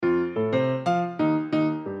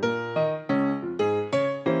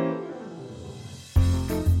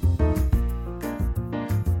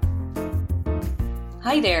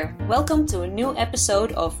Hi there, welcome to a new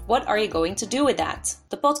episode of What Are You Going to Do With That?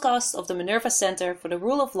 The podcast of the Minerva Center for the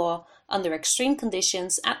Rule of Law under extreme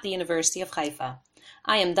conditions at the University of Haifa.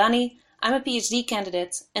 I am Dani, I'm a PhD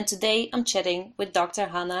candidate, and today I'm chatting with Dr.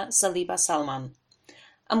 Hannah Saliba Salman.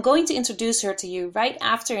 I'm going to introduce her to you right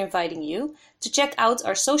after inviting you to check out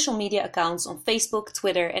our social media accounts on Facebook,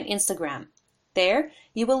 Twitter, and Instagram. There,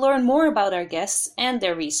 you will learn more about our guests and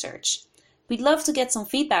their research. We'd love to get some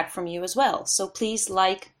feedback from you as well, so please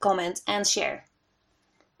like, comment, and share.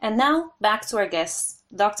 And now, back to our guest,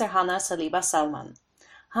 Dr. Hannah Saliba Salman.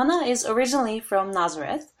 Hannah is originally from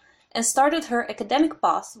Nazareth and started her academic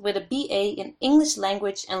path with a BA in English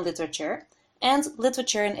Language and Literature and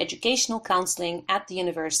Literature and Educational Counseling at the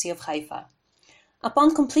University of Haifa.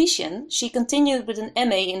 Upon completion, she continued with an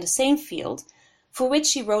MA in the same field, for which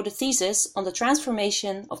she wrote a thesis on the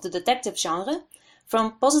transformation of the detective genre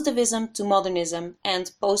from positivism to modernism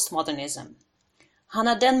and postmodernism.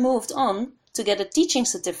 Hannah then moved on to get a teaching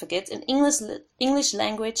certificate in English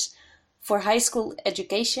language for high school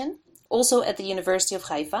education, also at the University of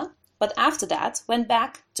Haifa, but after that went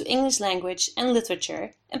back to English language and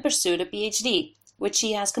literature and pursued a PhD, which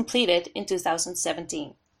she has completed in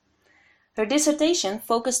 2017. Her dissertation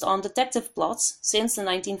focused on detective plots since the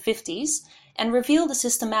 1950s and revealed the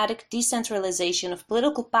systematic decentralization of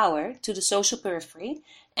political power to the social periphery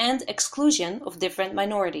and exclusion of different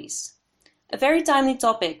minorities. A very timely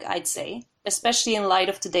topic, I'd say, especially in light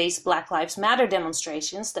of today's Black Lives Matter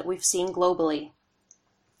demonstrations that we've seen globally.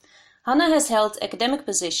 Hannah has held academic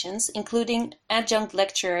positions, including adjunct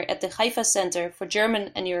lecturer at the Haifa Center for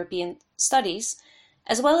German and European Studies,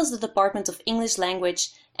 as well as the Department of English Language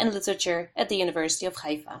and Literature at the University of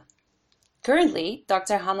Haifa. Currently,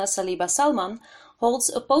 Dr. Hannah Saliba Salman holds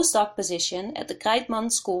a postdoc position at the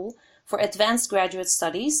Kreitman School for Advanced Graduate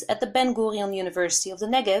Studies at the Ben Gurion University of the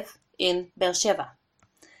Negev in Beersheba.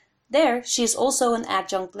 There, she is also an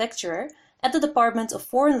adjunct lecturer at the Department of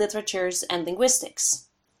Foreign Literatures and Linguistics.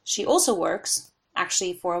 She also works,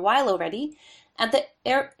 actually for a while already, at the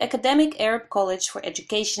Academic Arab College for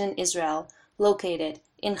Education in Israel, located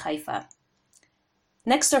in Haifa.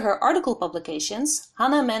 Next to her article publications,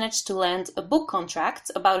 Hannah managed to land a book contract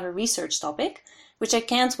about her research topic, which I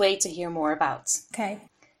can't wait to hear more about. Okay.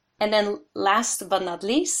 And then last but not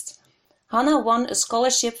least, Hannah won a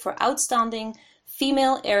scholarship for outstanding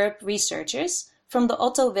female Arab researchers from the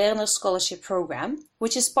Otto Werner Scholarship Program,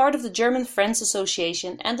 which is part of the German Friends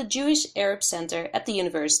Association and the Jewish Arab Center at the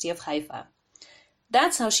University of Haifa.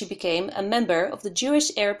 That's how she became a member of the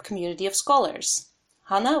Jewish Arab Community of Scholars.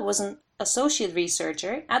 Hannah was an associate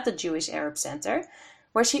researcher at the Jewish Arab Center,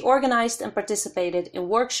 where she organized and participated in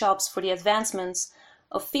workshops for the advancements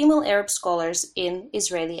of female Arab scholars in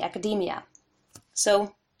Israeli academia.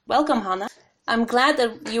 So, welcome, Hannah. I'm glad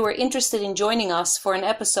that you were interested in joining us for an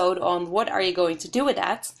episode on What Are You Going to Do With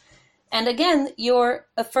That? And again, you're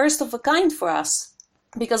a first of a kind for us,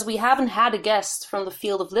 because we haven't had a guest from the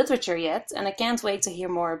field of literature yet, and I can't wait to hear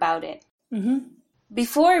more about it. Mm-hmm.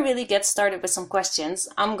 Before I really get started with some questions,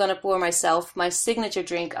 I'm going to pour myself my signature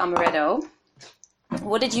drink, Amaretto.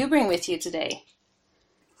 What did you bring with you today?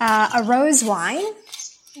 A rose wine.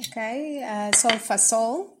 Okay. Sol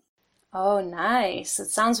Fasol. Oh, nice.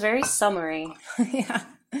 It sounds very summery. Yeah.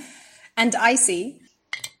 And icy.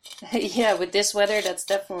 Yeah, with this weather, that's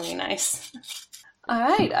definitely nice. All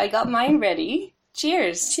right, I got mine ready.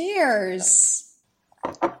 Cheers. Cheers.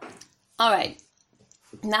 All right.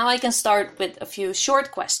 Now I can start with a few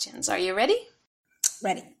short questions. Are you ready?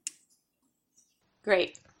 Ready.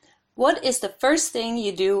 Great. What is the first thing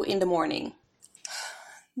you do in the morning?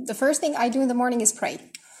 The first thing I do in the morning is pray.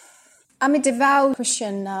 I'm a devout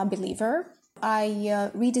Christian believer.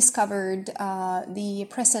 I rediscovered the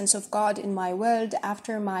presence of God in my world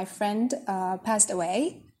after my friend passed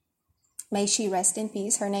away. May she rest in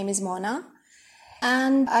peace. Her name is Mona.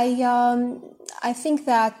 And I think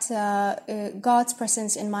that God's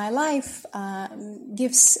presence in my life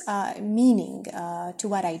gives meaning to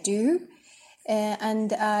what I do,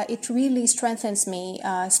 and it really strengthens me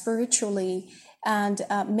spiritually and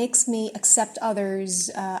makes me accept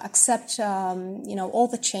others, accept all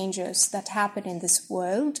the changes that happen in this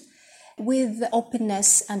world with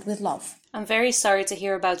openness and with love. I'm very sorry to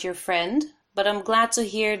hear about your friend. But I'm glad to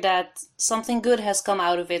hear that something good has come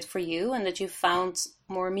out of it for you and that you found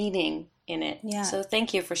more meaning in it. Yeah. So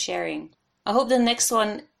thank you for sharing. I hope the next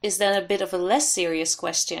one is then a bit of a less serious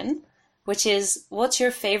question, which is, what's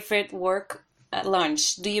your favorite work at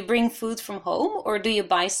lunch? Do you bring food from home or do you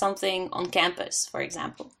buy something on campus, for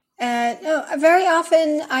example? No, very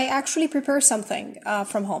often I actually prepare something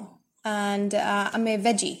from home. And I'm a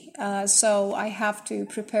veggie, so I have to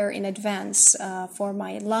prepare in advance for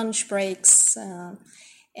my lunch breaks,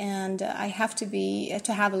 and I have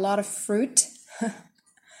to have a lot of fruit.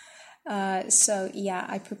 So yeah,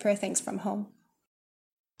 I prepare things from home.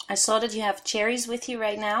 I saw that you have cherries with you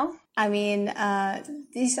right now. I mean,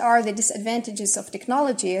 these are the disadvantages of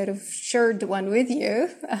technology. I'd have shared one with you.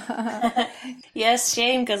 Yes,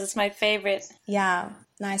 shame, because it's my favorite. Yeah,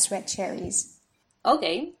 nice red cherries.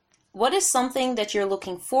 Okay. What is something that you're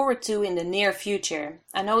looking forward to in the near future?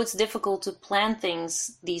 I know it's difficult to plan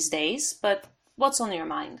things these days, but what's on your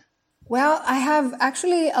mind? Well, I have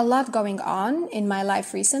actually a lot going on in my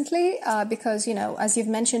life recently because, as you've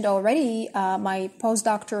mentioned already, my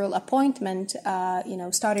postdoctoral appointment,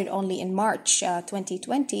 started only in March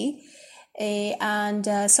 2020. So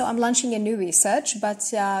I'm launching a new research,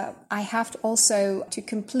 but I have to also to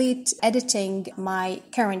complete editing my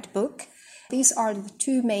current book. These are the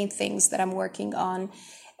two main things that I'm working on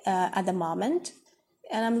at the moment.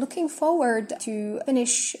 And I'm looking forward to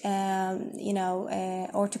finish,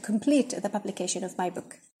 or to complete the publication of my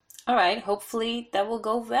book. All right, hopefully that will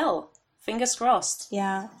go well. Fingers crossed.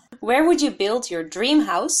 Yeah. Where would you build your dream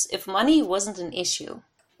house if money wasn't an issue?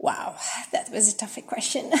 Wow, that was a tough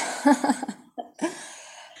question.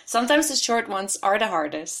 Sometimes the short ones are the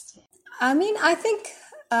hardest. I mean, I think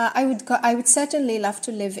I would certainly love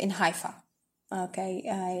to live in Haifa. Okay,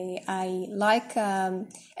 I like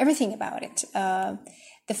everything about it.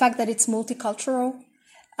 The fact that it's multicultural.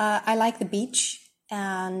 I like the beach,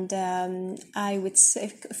 and I would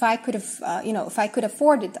say if I could have, if I could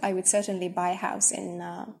afford it, I would certainly buy a house in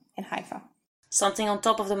Haifa. Something on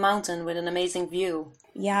top of the mountain with an amazing view.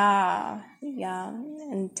 Yeah,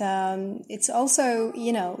 and it's also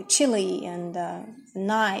chilly and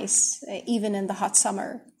nice, even in the hot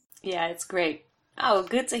summer. Yeah, it's great. Oh,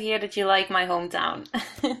 good to hear that you like my hometown.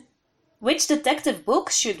 Which detective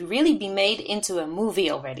book should really be made into a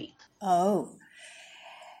movie already? Oh.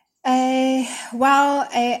 I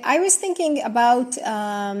was thinking about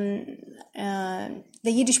the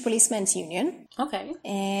Yiddish Policemen's Union. Okay.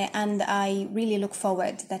 And I really look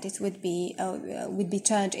forward that it would be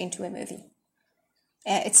turned into a movie.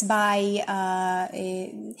 It's by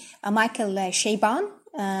Michael Chabon,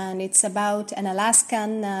 and it's about an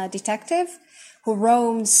Alaskan detective who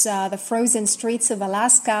roams the frozen streets of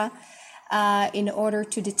Alaska in order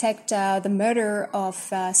to detect the murder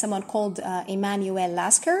of someone called Emanuel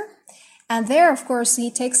Lasker. And there, of course, he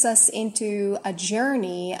takes us into a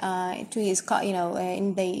journey to his,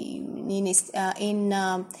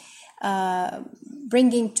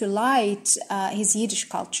 bringing to light his Yiddish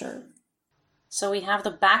culture. So we have the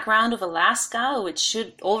background of Alaska, which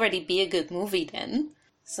should already be a good movie then.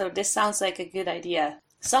 So this sounds like a good idea.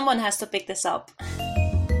 Someone has to pick this up.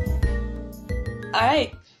 All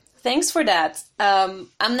right. Thanks for that.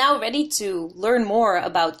 I'm now ready to learn more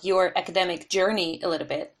about your academic journey a little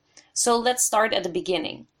bit. So let's start at the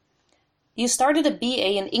beginning. You started a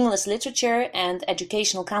BA in English Literature and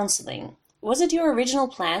Educational Counseling. Was it your original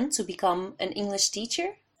plan to become an English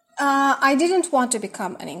teacher? I didn't want to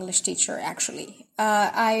become an English teacher, actually.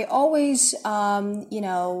 I always, wanted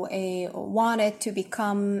to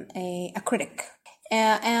become a critic.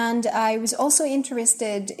 And I was also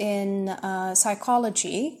interested in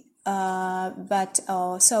psychology,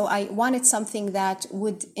 so I wanted something that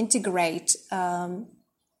would integrate,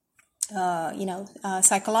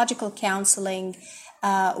 psychological counseling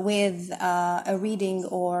with a reading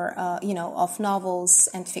or, of novels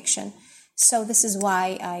and fiction. So this is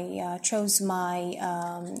why I chose my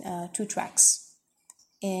 2 tracks.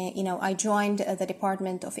 I joined the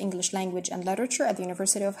Department of English Language and Literature at the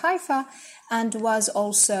University of Haifa and was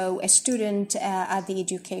also a student at the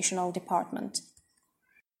educational department.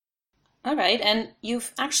 All right, and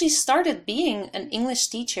you've actually started being an English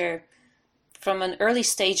teacher from an early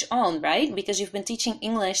stage on, right? Because you've been teaching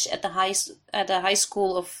English at the high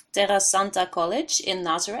school of Terra Santa College in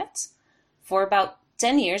Nazareth for about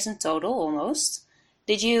 10 years in total, almost.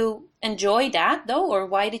 Did you enjoy that, though, or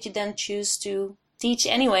why did you then choose to teach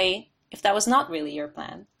anyway, if that was not really your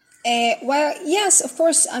plan? Well, yes, of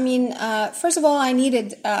course. I mean, first of all, I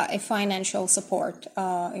needed a financial support.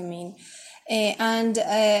 And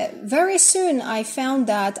very soon I found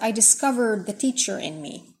that I discovered the teacher in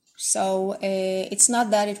me. So it's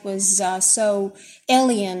not that it was so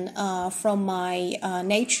alien from my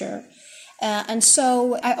nature. And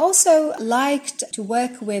so I also liked to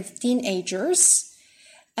work with teenagers,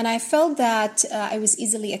 and I felt that I was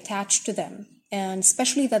easily attached to them, and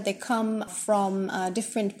especially that they come from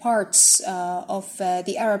different parts of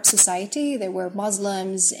the Arab society. They were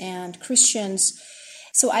Muslims and Christians,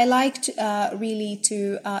 So I liked really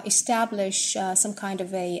to establish some kind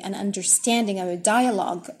of an understanding of a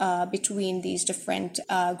dialogue between these different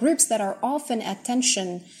groups that are often at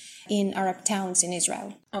tension in Arab towns in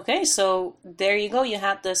Israel. Okay, so there you go. You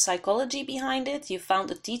had the psychology behind it. You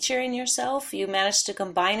found a teacher in yourself. You managed to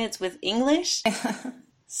combine it with English.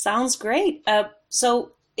 Sounds great.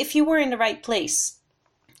 So if you were in the right place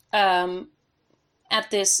with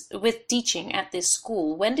teaching at this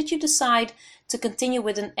school, when did you decide to continue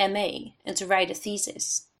with an MA and to write a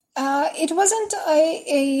thesis? It wasn't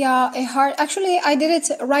a hard. Actually, I did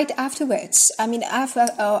it right afterwards. I mean,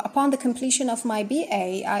 upon the completion of my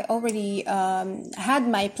BA, I already had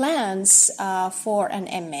my plans for an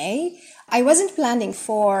MA. I wasn't planning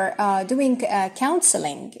for doing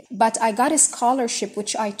counseling, but I got a scholarship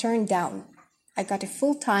which I turned down. I got a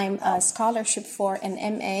full-time scholarship for an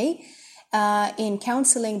MA in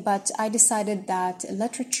counseling, but I decided that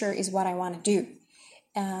literature is what I want to do.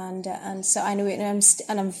 And so I knew it,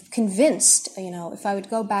 and I'm convinced, if I would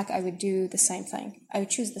go back, I would do the same thing. I would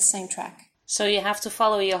choose the same track. So you have to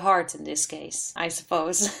follow your heart in this case, I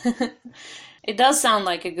suppose. It does sound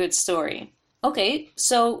like a good story. Okay,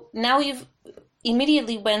 so now you've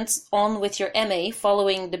immediately went on with your MA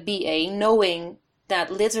following the BA, knowing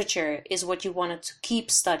that literature is what you wanted to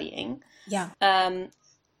keep studying. Yeah.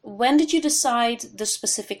 When did you decide the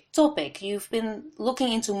specific topic? You've been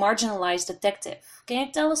looking into marginalized detective. Can you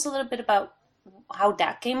tell us a little bit about how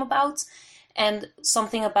that came about and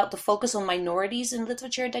something about the focus on minorities in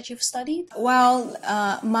literature that you've studied? Well,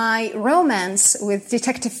 my romance with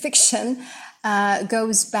detective fiction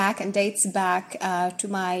goes back and dates back to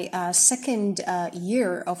my second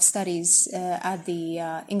year of studies at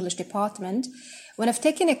the English department, when I've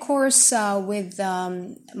taken a course with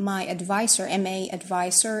my advisor, MA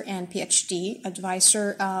advisor and PhD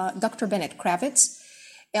advisor, Dr. Bennett Kravitz,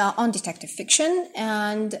 on detective fiction.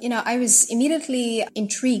 And, I was immediately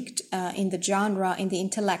intrigued in the genre, in the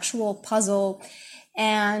intellectual puzzle.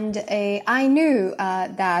 And I knew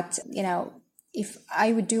that, if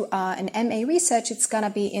I would do an MA research, it's going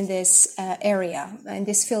to be in this area, in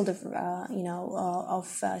this field of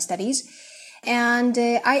studies. And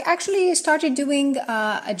I actually started doing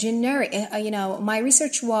a generic, my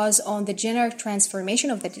research was on the generic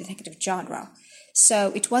transformation of the detective genre.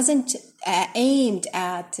 So it wasn't aimed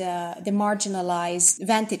at the marginalized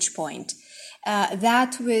vantage point.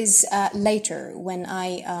 That was later when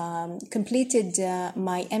I completed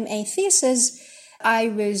my MA thesis. I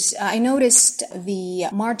noticed the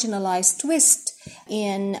marginalized twist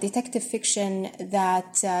in detective fiction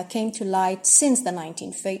that came to light since the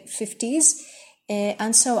 1950s.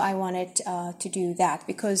 And so I wanted to do that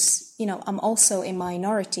because, I'm also a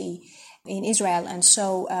minority in Israel. And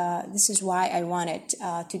so this is why I wanted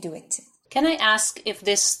to do it. Can I ask if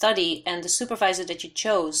this study and the supervisor that you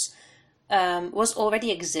chose was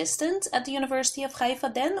already existent at the University of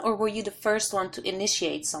Haifa then, or were you the first one to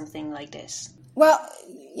initiate something like this? Well,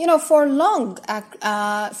 for long,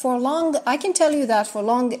 I can tell you that for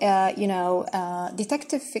long,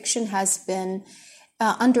 detective fiction has been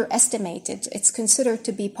underestimated. It's considered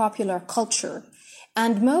to be popular culture.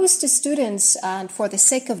 And most students, and for the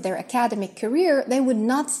sake of their academic career, they would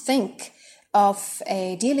not think of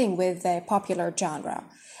dealing with a popular genre.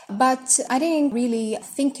 But I didn't really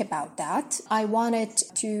think about that. I wanted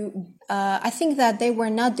to, I think that they were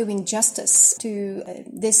not doing justice to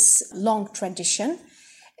this long tradition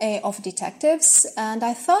of detectives. And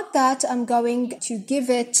I thought that I'm going to give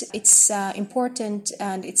it its important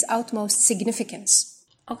and its utmost significance.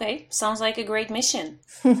 Okay, sounds like a great mission.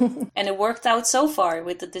 And it worked out so far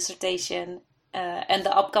with the dissertation and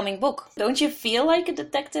the upcoming book. Don't you feel like a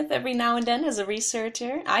detective every now and then as a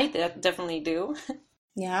researcher? I definitely do.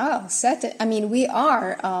 Yeah, we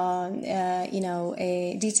are,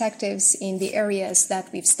 detectives in the areas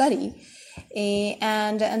that we've studied.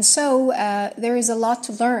 And so there is a lot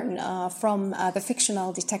to learn from the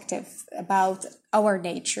fictional detective about our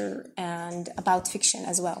nature and about fiction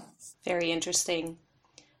as well. Very interesting.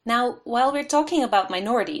 Now, while we're talking about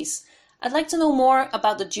minorities, I'd like to know more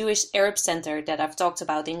about the Jewish Arab Center that I've talked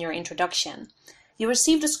about in your introduction. You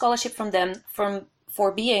received a scholarship from them for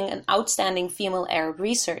being an outstanding female Arab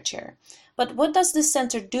researcher. But what does this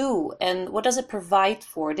center do and what does it provide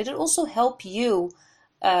for? Did it also help you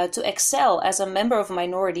to excel as a member of a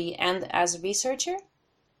minority and as a researcher?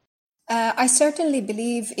 I certainly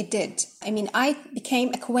believe it did. I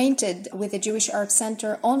became acquainted with the Jewish Arab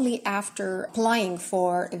Center only after applying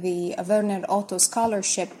for the Werner Otto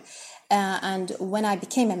Scholarship and when I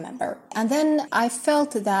became a member. And then I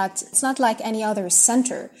felt that it's not like any other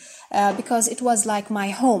center because it was like my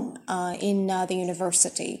home in the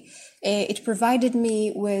university. It provided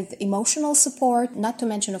me with emotional support, not to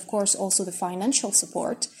mention, of course, also the financial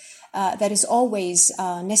support that is always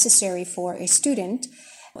necessary for a student,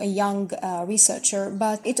 a young researcher.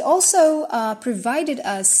 But it also provided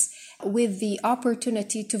us with the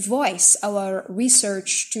opportunity to voice our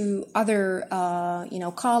research to other,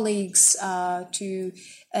 colleagues, to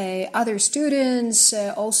other students,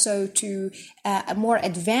 also to more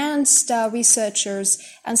advanced researchers.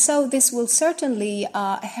 And so this will certainly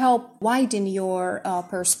help widen your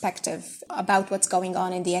perspective about what's going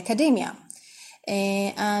on in the academia.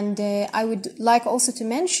 And I would like also to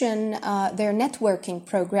mention their networking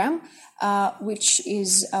program, which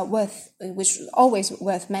is always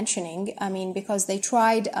worth mentioning. I mean, because they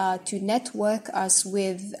tried to network us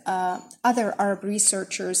with other Arab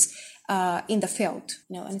researchers in the field.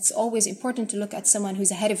 And it's always important to look at someone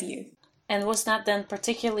who's ahead of you. And was that then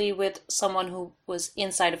particularly with someone who was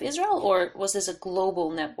inside of Israel, or was this a global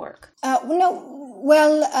network?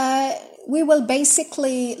 We were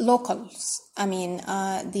basically locals. I mean,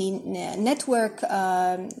 the network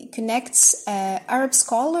connects Arab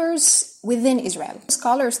scholars within Israel,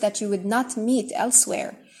 scholars that you would not meet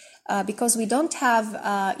elsewhere, because we don't have,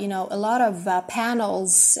 a lot of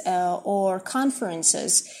panels or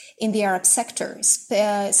conferences in the Arab sector,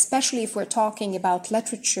 especially if we're talking about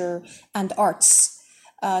literature and arts.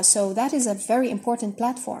 So that is a very important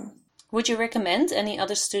platform. Would you recommend any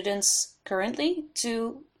other students currently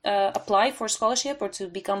to apply for scholarship or to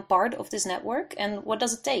become part of this network? And what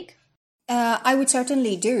does it take? I would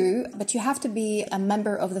certainly do, but you have to be a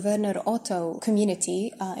member of the Werner Otto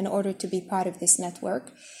community in order to be part of this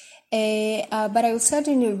network. But I would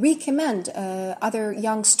certainly recommend other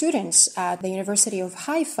young students at the University of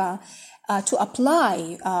Haifa to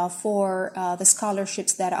apply for the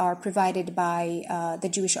scholarships that are provided by the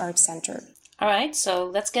Jewish Arab Center. All right, so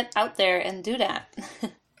let's get out there and do that.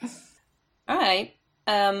 All right.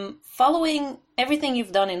 Following everything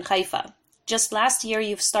you've done in Haifa, just last year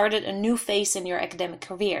you've started a new phase in your academic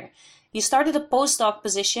career. You started a postdoc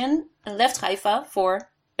position and left Haifa for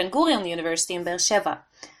Ben Gurion University in Beersheba.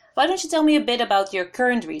 Why don't you tell me a bit about your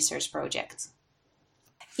current research project?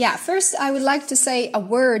 Yeah, first I would like to say a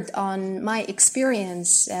word on my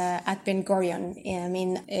experience at Ben Gurion. I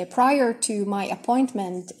mean, prior to my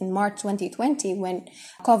appointment in March 2020, when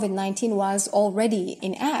COVID-19 was already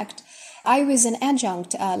in act, I was an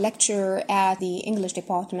adjunct lecturer at the English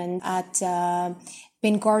department at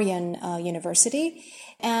Ben Gurion University,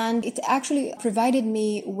 and it actually provided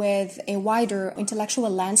me with a wider intellectual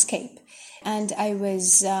landscape. And I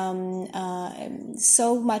was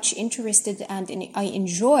so much interested, and I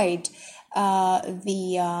enjoyed to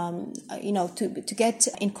get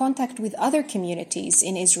in contact with other communities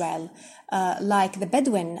in Israel, like the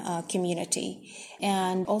Bedouin community,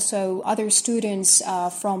 and also other students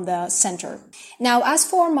from the center. Now, as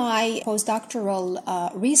for my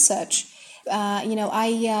postdoctoral research, I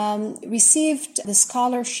received the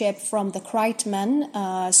scholarship from the Kreitman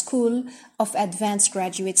School of Advanced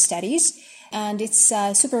Graduate Studies, and it's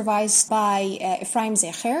supervised by Ephraim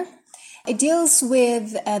Zecher. It deals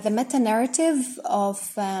with the meta-narrative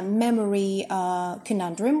of memory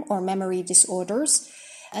conundrum or memory disorders,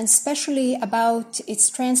 and especially about its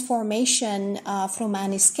transformation from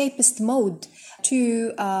an escapist mode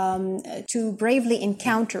to bravely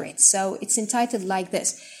encounter it. So it's entitled like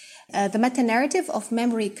this. The meta-narrative of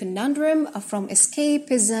memory conundrum from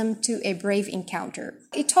escapism to a brave encounter.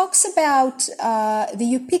 It talks about the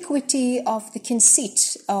ubiquity of the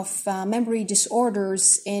conceit of memory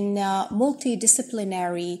disorders in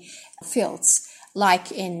multidisciplinary fields, like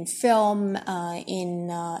in film, in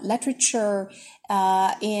literature,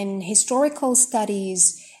 in historical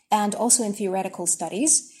studies, and also in theoretical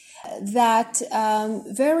studies. That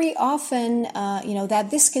very often,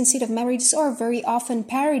 that this conceit of memory disorder very often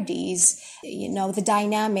parodies, the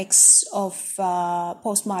dynamics of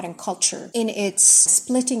postmodern culture in its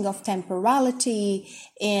splitting of temporality,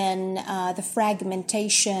 in the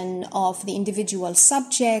fragmentation of the individual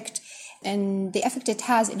subject, and the effect it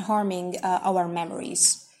has in harming our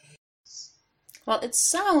memories. Well, it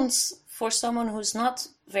sounds, for someone who's not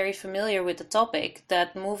very familiar with the topic,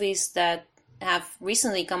 that movies that have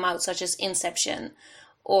recently come out, such as Inception,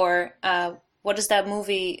 or what is that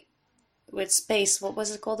movie with space? What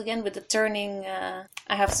was it called again? With the turning... I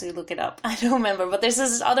have to look it up. I don't remember. But there's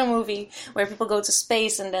this other movie where people go to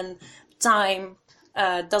space and then time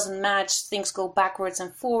doesn't match. Things go backwards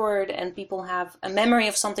and forward, and people have a memory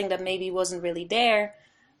of something that maybe wasn't really there.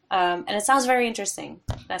 And it sounds very interesting.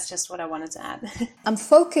 That's just what I wanted to add. I'm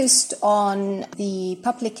focused on the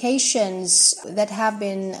publications that have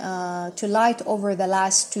been to light over the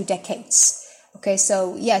last 2 decades. Okay,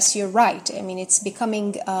 so yes, you're right. I mean, it's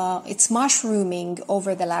becoming, it's mushrooming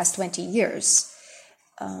over the last 20 years.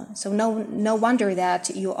 So no wonder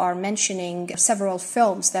that you are mentioning several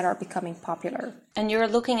films that are becoming popular. And you're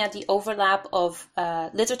looking at the overlap of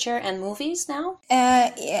literature and movies now?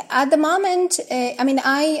 At the moment,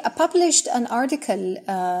 I published an article,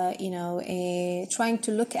 trying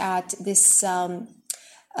to look at this, a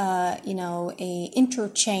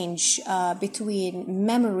interchange between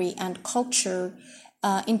memory and culture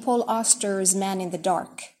in Paul Auster's Man in the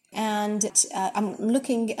Dark. And I'm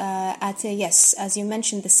looking at, yes, as you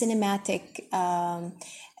mentioned, the cinematic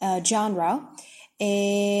genre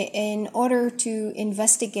in order to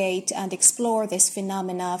investigate and explore this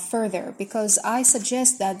phenomena further, because I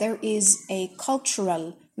suggest that there is a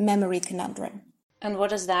cultural memory conundrum. And what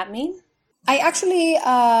does that mean? I actually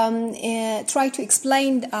tried to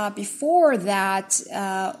explain before that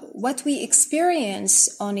what we experience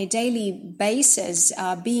on a daily basis,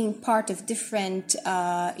 being part of different,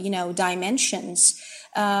 dimensions,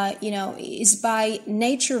 is by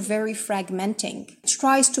nature very fragmenting. It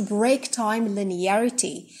tries to break time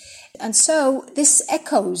linearity. And so this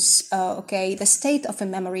echoes, the state of a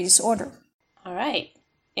memory disorder. All right.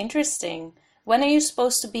 Interesting. When are you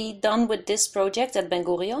supposed to be done with this project at Ben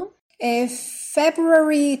Gurion?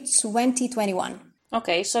 February 2021.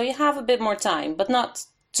 Okay, so you have a bit more time, but not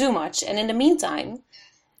too much. And in the meantime,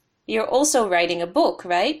 you're also writing a book,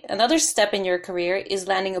 right? Another step in your career is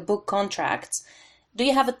landing a book contract. Do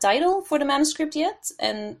you have a title for the manuscript yet?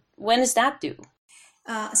 And when is that due?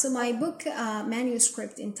 So my book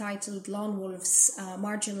manuscript entitled Lone Wolves,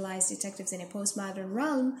 Marginalized Detectives in a Postmodern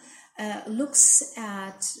Realm looks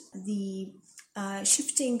at the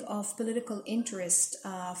shifting of political interest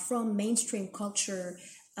from mainstream culture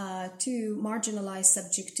to marginalized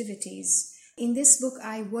subjectivities. In this book,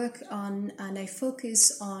 I work on and I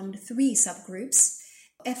focus on 3 subgroups: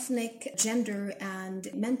 ethnic, gender, and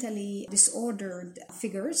mentally disordered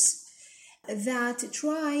figures that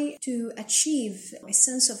try to achieve a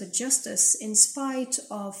sense of justice in spite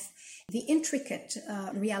of the intricate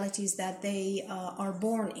realities that they are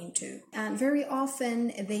born into. And very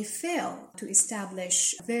often they fail to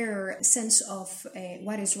establish their sense of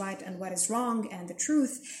what is right and what is wrong and the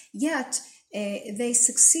truth, yet they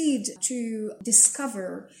succeed to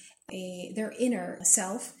discover their inner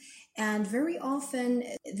self. And very often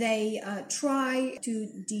they try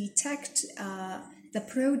to detect the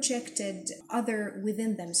projected other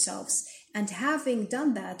within themselves. And having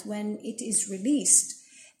done that, when it is released,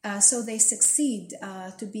 so they succeed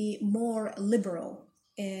to be more liberal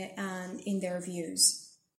and in their views.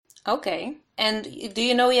 Okay. And do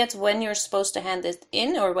you know yet when you're supposed to hand it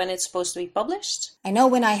in or when it's supposed to be published? I know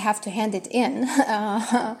when I have to hand it in.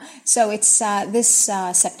 So it's this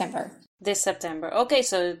September. This September. Okay,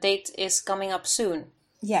 so the date is coming up soon.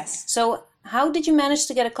 Yes. So how did you manage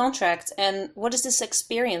to get a contract, and what is this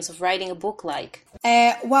experience of writing a book like?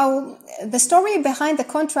 Well, the story behind the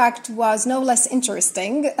contract was no less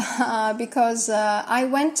interesting because I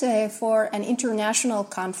went for an international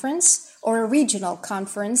conference or a regional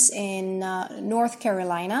conference in North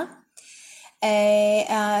Carolina,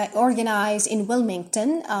 organized in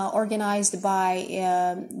Wilmington, organized by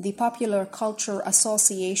the Popular Culture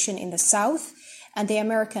Association in the South and the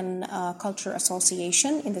American Culture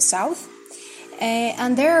Association in the South.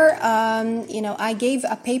 And there, I gave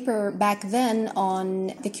a paper back then on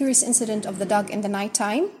the curious incident of the dog in the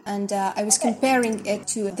nighttime. And I was comparing it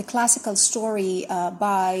to the classical story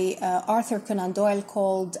by Arthur Conan Doyle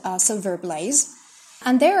called Silver Blaze.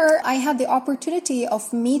 And there I had the opportunity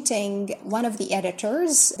of meeting one of the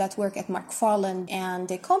editors that work at McFarland and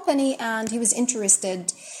the company, and he was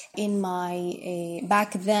interested in my,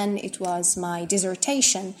 back then it was my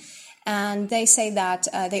dissertation. And they say that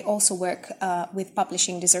they also work with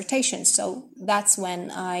publishing dissertations. So that's when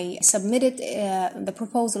I submitted the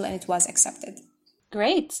proposal and it was accepted.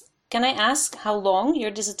 Great. Can I ask how long your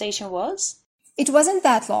dissertation was? It wasn't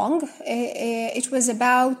that long. It was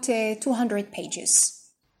about 200 pages.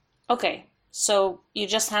 Okay. So you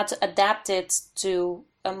just had to adapt it to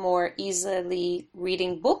a more easily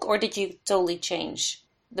reading book, or did you totally change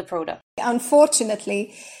the product?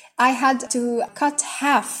 Unfortunately, I had to cut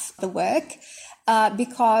half the work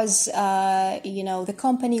because, the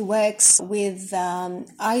company works with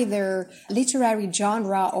either literary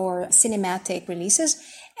genre or cinematic releases.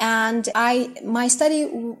 And my study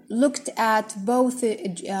looked at both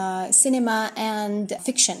cinema and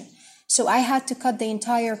fiction. So I had to cut the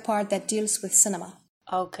entire part that deals with cinema.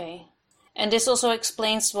 Okay. And this also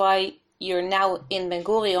explains why you're now in Ben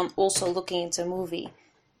Gurion also looking into movie.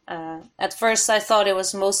 At first, I thought it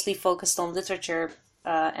was mostly focused on literature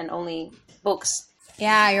and only books.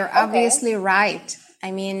 Yeah, you're obviously right.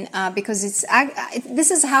 I mean, because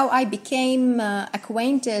this is how I became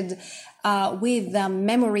acquainted with the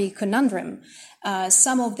memory conundrum.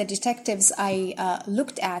 Some of the detectives I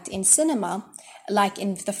looked at in cinema, like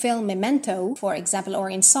in the film Memento, for example, or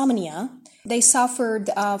Insomnia, they suffered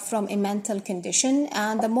from a mental condition.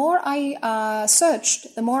 And the more I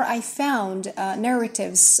searched, the more I found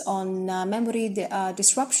narratives on memory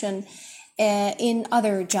disruption in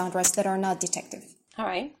other genres that are not detective. All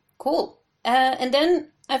right, cool. And then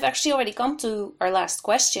I've actually already come to our last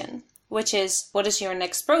question, which is, what is your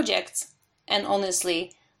next project? And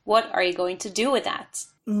honestly, what are you going to do with that?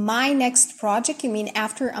 My next project, you mean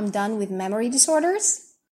after I'm done with memory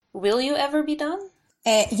disorders? Will you ever be done?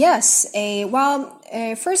 Yes.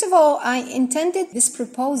 First of all, I intended this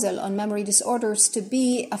proposal on memory disorders to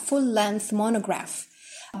be a full-length monograph.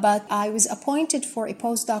 But I was appointed for a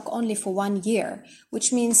postdoc only for 1 year,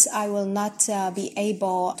 which means I will not be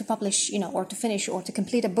able to publish, or to finish or to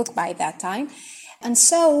complete a book by that time. And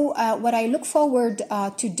so what I look forward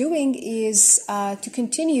to doing is to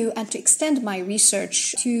continue and to extend my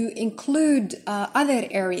research to include other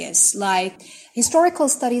areas like historical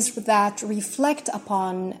studies that reflect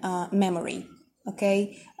upon memory.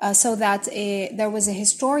 Okay, so that there was a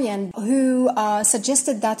historian who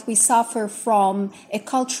suggested that we suffer from a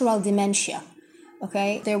cultural dementia.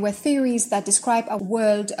 Okay, there were theories that describe a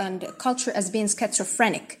world and culture as being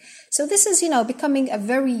schizophrenic. So this is, becoming a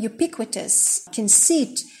very ubiquitous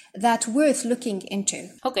conceit that's worth looking into.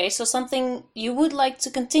 Okay, so something you would like to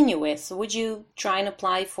continue with. Would you try and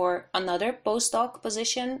apply for another postdoc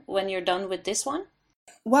position when you're done with this one?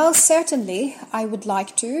 Well, certainly I would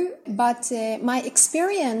like to, but my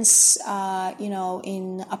experience,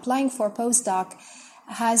 in applying for a postdoc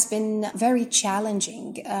has been very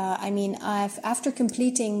challenging. After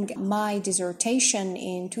completing my dissertation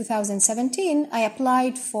in 2017, I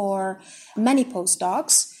applied for many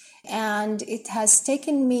postdocs, and it has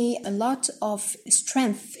taken me a lot of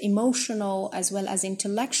strength, emotional as well as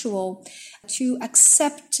intellectual, to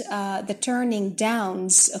accept the turning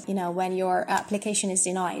downs, when your application is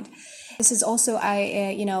denied. This is also,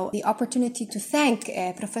 the opportunity to thank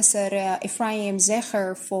Professor Ephraim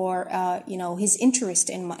Zecher for, his interest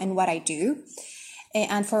in what I do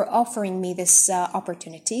and for offering me this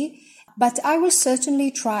opportunity. But I will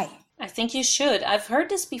certainly try. I think you should. I've heard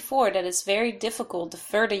this before, that it's very difficult the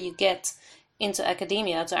further you get into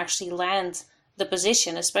academia to actually land the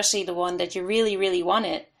position, especially the one that you really, really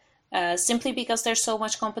wanted, simply because there's so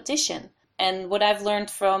much competition. And what I've learned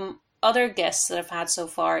from other guests that I've had so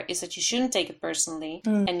far is that you shouldn't take it personally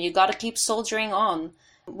and you got to keep soldiering on.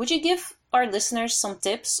 Would you give our listeners some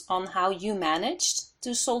tips on how you managed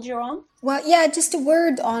to soldier on? Well, yeah, just a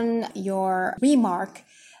word on your remark.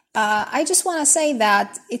 I just want to say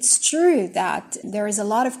that it's true that there is a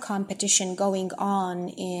lot of competition going on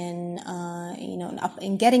in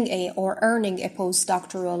getting or earning a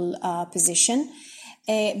postdoctoral position.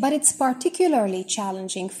 But it's particularly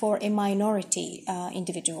challenging for a minority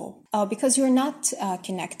individual because you're not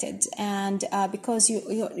connected and because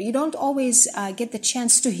you don't always get the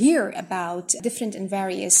chance to hear about different and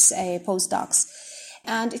various postdocs.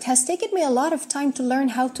 And it has taken me a lot of time to learn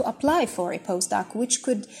how to apply for a postdoc, which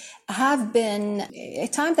could have been a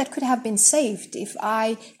time that could have been saved if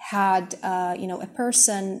I had, a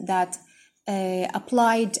person that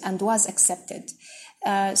applied and was accepted.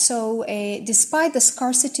 So despite the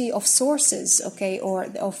scarcity of sources, or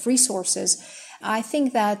of resources, I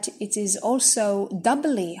think that it is also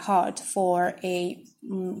doubly hard for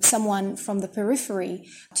someone from the periphery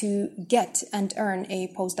to get and earn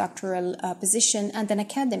a postdoctoral position and an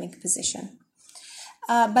academic position.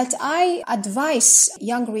 But I advise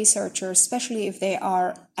young researchers, especially if they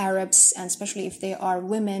are Arabs and especially if they are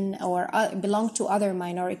women or belong to other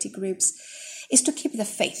minority groups, is to keep the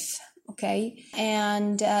faith. Okay,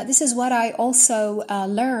 and this is what I also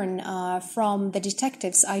learn from the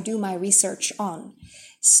detectives I do my research on.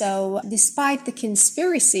 So despite the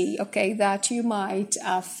conspiracy, that you might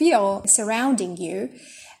feel surrounding you,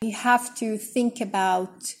 you have to think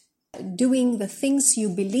about doing the things you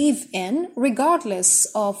believe in, regardless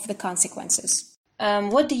of the consequences.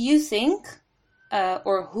 What do you think,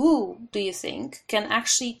 or who do you think, can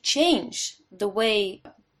actually change the way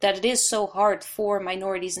that it is so hard for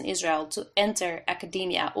minorities in Israel to enter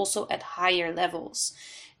academia, also at higher levels?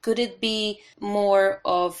 Could it be more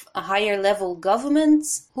of a higher level government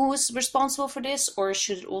who is responsible for this, or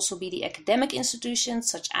should it also be the academic institutions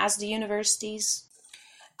such as the universities?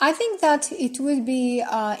 I think that it will be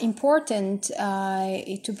important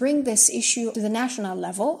to bring this issue to the national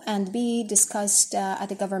level and be discussed at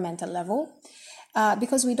the governmental level.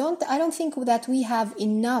 Because I don't think that we have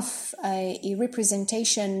enough a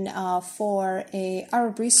representation for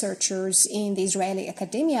Arab researchers in the Israeli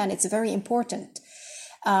academia, and it's very important.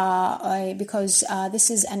 Because this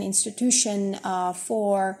is an institution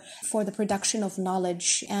for the production of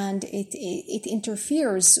knowledge, and it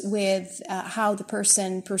interferes with how the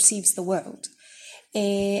person perceives the world.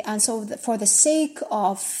 And so for the sake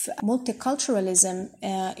of multiculturalism,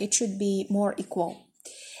 it should be more equal.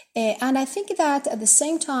 And I think that at the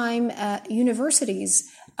same time, universities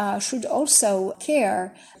should also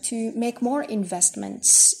care to make more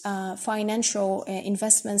investments, financial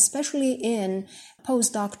investments, especially in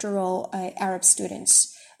postdoctoral Arab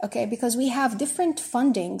students. Okay, because we have different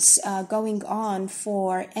fundings going on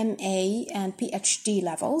for MA and PhD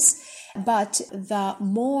levels, but the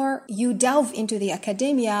more you delve into the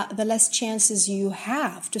academia, the less chances you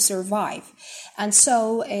have to survive. And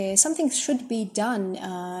so something should be done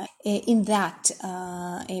in that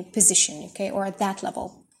position, okay, or at that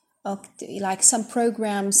level. Like some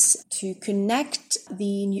programs to connect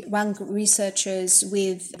the young researchers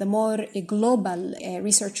with the more global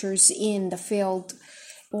researchers in the field,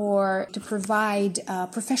 or to provide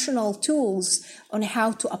professional tools on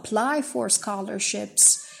how to apply for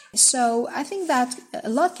scholarships. So I think that a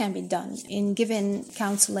lot can be done in giving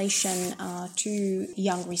counselation to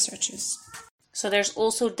young researchers. So there's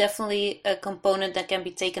also definitely a component that can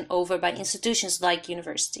be taken over by institutions like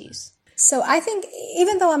universities. So I think,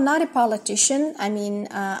 even though I'm not a politician, I mean,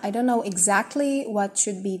 I don't know exactly what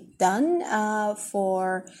should be done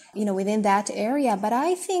for, within that area, but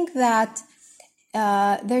I think that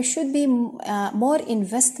there should be more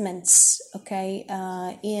investments, okay,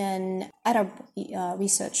 in Arab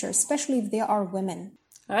researchers, especially if they are women.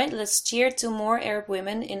 All right, let's cheer to more Arab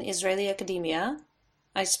women in Israeli academia.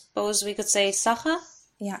 I suppose we could say Saha?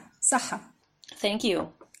 Yeah, Saha. Thank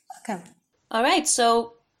you. Okay. All right,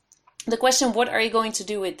 so the question, what are you going to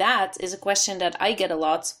do with that, is a question that I get a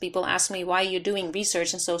lot. People ask me, why are you doing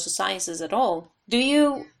research in social sciences at all? Do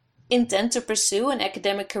you intend to pursue an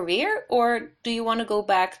academic career, or do you want to go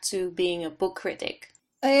back to being a book critic?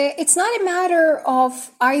 It's not a matter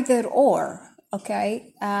of either or,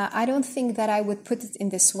 okay? I don't think that I would put it in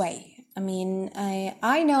this way. I mean,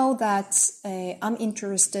 I know that I'm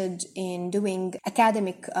interested in doing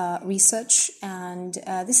academic research, and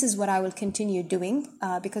this is what I will continue doing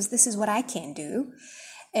because this is what I can do.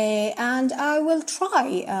 And I will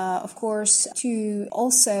try, of course, to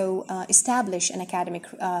also establish an academic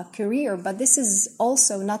career, but this is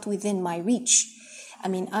also not within my reach. I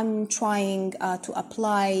mean, I'm trying to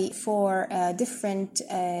apply for different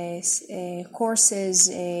courses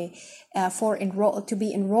to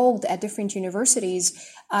be enrolled at different universities.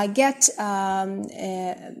 I get,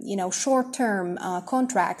 short-term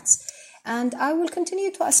contracts, and I will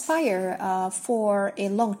continue to aspire for a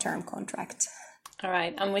long-term contract. All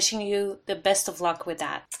right, I'm wishing you the best of luck with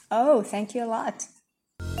that. Oh, thank you a lot.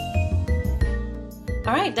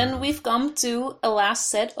 All right, then we've come to a last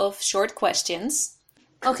set of short questions.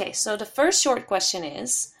 Okay, so the first short question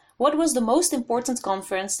is, what was the most important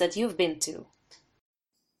conference that you've been to?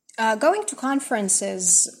 Going to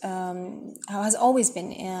conferences has always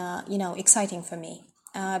been, exciting for me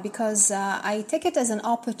because I take it as an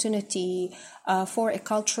opportunity for a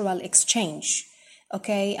cultural exchange.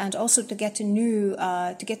 Okay, and also to get to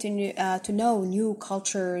know new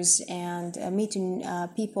cultures and meeting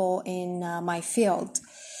people in my field.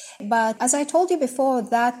 But as I told you before,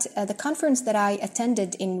 that the conference that I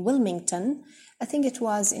attended in Wilmington, I think it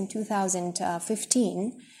was in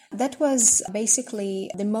 2015, that was basically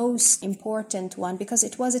the most important one because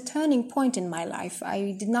it was a turning point in my life.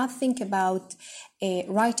 I did not think about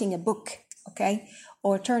writing a book, okay,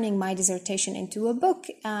 or turning my dissertation into a book.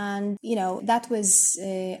 And, that was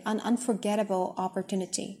an unforgettable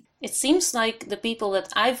opportunity. It seems like the people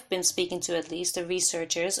that I've been speaking to, at least the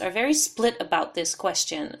researchers, are very split about this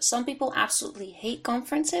question. Some people absolutely hate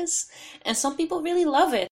conferences, and some people really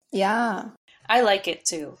love it. Yeah. I like it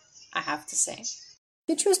too, I have to say.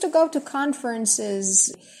 You choose to go to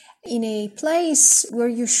conferences in a place where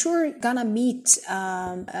you're sure gonna meet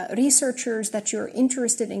researchers that you're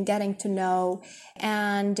interested in getting to know,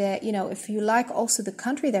 and if you like also the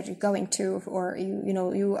country that you're going to, or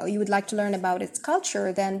you would like to learn about its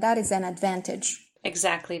culture, then that is an advantage.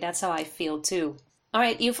 Exactly, that's how I feel too. All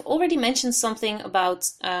right, you've already mentioned something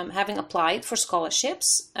about having applied for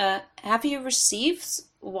scholarships. Have you received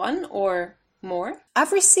one, or more?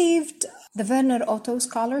 I've received the Werner Otto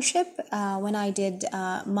Scholarship when I did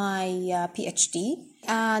my PhD.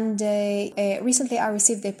 And recently I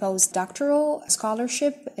received a postdoctoral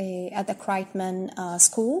scholarship at the Kreitman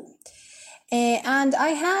School. And I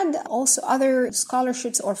had also other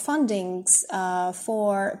scholarships or fundings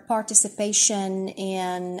for participation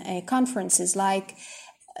in conferences like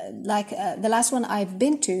the last one I've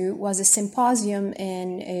been to was a symposium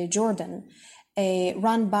in Jordan,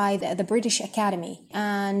 run by the British Academy,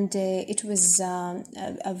 and it was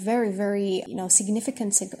a very, very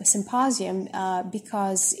significant symposium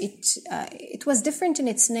because it was different in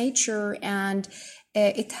its nature, and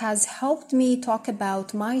it has helped me talk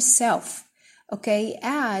about myself, okay,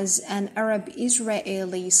 as an Arab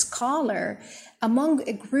Israeli scholar among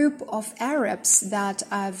a group of Arabs that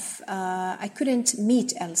I couldn't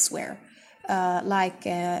meet elsewhere, like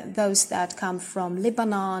those that come from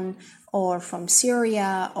Lebanon or from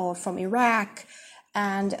Syria or from Iraq.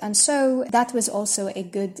 And so that was also a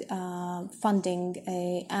good funding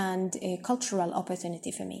and a cultural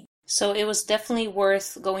opportunity for me. So it was definitely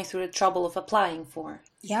worth going through the trouble of applying for.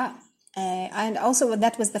 Yeah. And also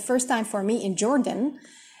that was the first time for me in Jordan.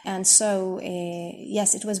 And so,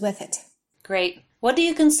 yes, it was worth it. Great. What do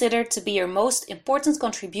you consider to be your most important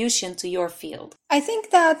contribution to your field? I think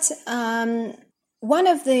that one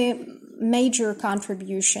of the major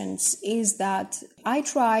contributions is that I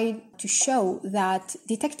try to show that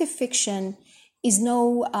detective fiction is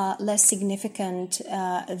no less significant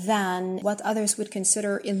than what others would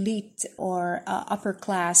consider elite or upper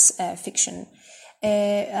class fiction.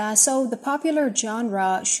 So the popular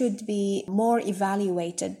genre should be more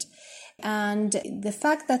evaluated. And the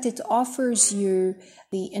fact that it offers you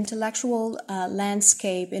the intellectual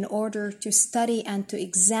landscape in order to study and to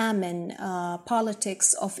examine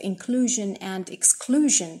politics of inclusion and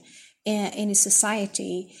exclusion in a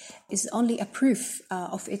society is only a proof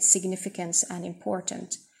of its significance and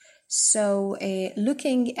importance. So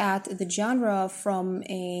looking at the genre from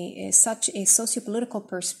such a sociopolitical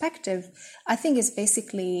perspective, I think is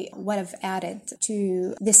basically what I've added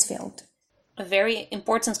to this field. A very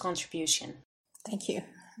important contribution. Thank you.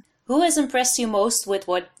 Who has impressed you most with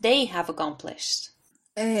what they have accomplished?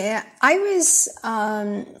 I was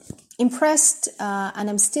impressed, and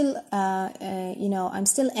I'm still, I'm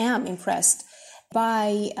still am impressed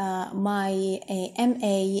by my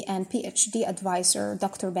MA and PhD advisor,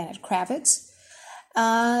 Dr. Bennett Kravitz,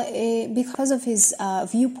 because of his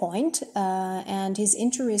viewpoint and his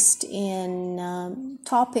interest in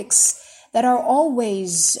topics that are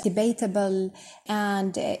always debatable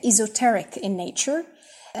and esoteric in nature.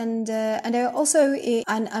 And I also,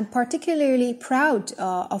 I'm particularly proud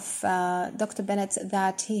of Dr. Bennett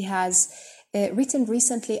that he has written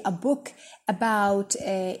recently a book about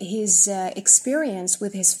his experience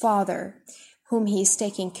with his father, whom he is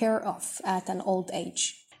taking care of at an old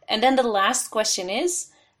age. And then the last question is,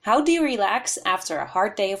 how do you relax after a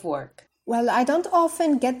hard day of work? Well, I don't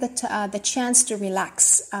often get the chance to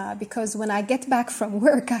relax because when I get back from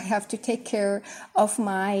work, I have to take care of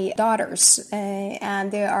my daughters,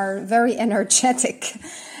 and they are very energetic.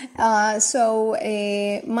 So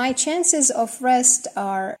my chances of rest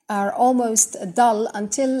are almost dull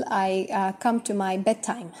until I come to my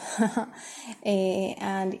bedtime.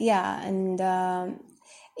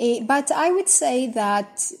 But I would say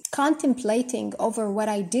that contemplating over what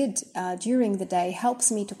I did during the day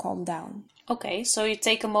helps me to calm down. Okay, so you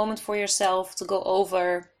take a moment for yourself to go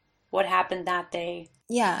over what happened that day.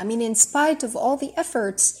 Yeah, I mean, in spite of all the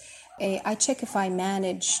efforts, I check if I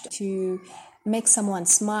managed to make someone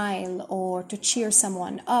smile or to cheer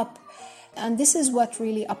someone up. And this is what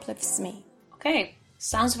really uplifts me. Okay,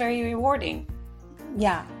 sounds very rewarding.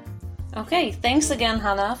 Yeah. Okay, thanks again,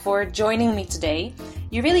 Hannah, for joining me today.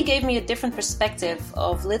 You really gave me a different perspective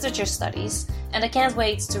of literature studies, and I can't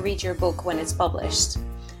wait to read your book when it's published.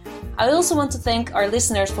 I also want to thank our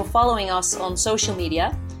listeners for following us on social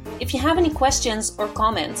media. If you have any questions or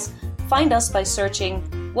comments, find us by searching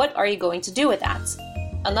 "What Are You Going to Do With That?"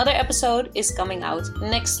 Another episode is coming out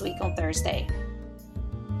next week on Thursday.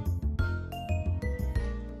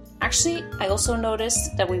 Actually, I also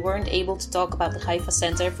noticed that we weren't able to talk about the Haifa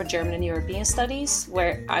Center for German and European Studies,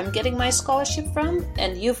 where I'm getting my scholarship from,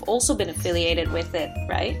 and you've also been affiliated with it,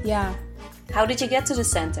 right? Yeah. How did you get to the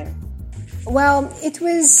center? Well, it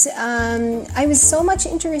was, I was so much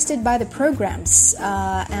interested by the programs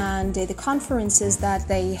and the conferences that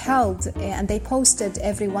they held, and they posted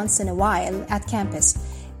every once in a while at campus.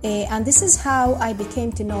 And this is how I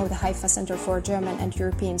became to know the Haifa Center for German and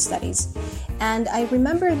European Studies. And I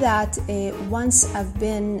remember that once I've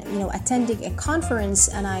been, attending a conference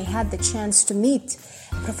and I had the chance to meet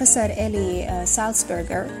Professor Eli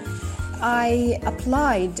Salzberger, I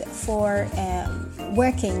applied for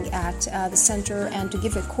working at the center and to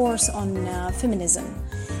give a course on feminism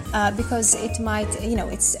because it might,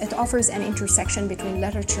 it offers an intersection between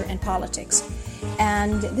literature and politics.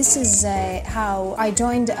 And this is how I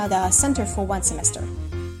joined the center for one semester.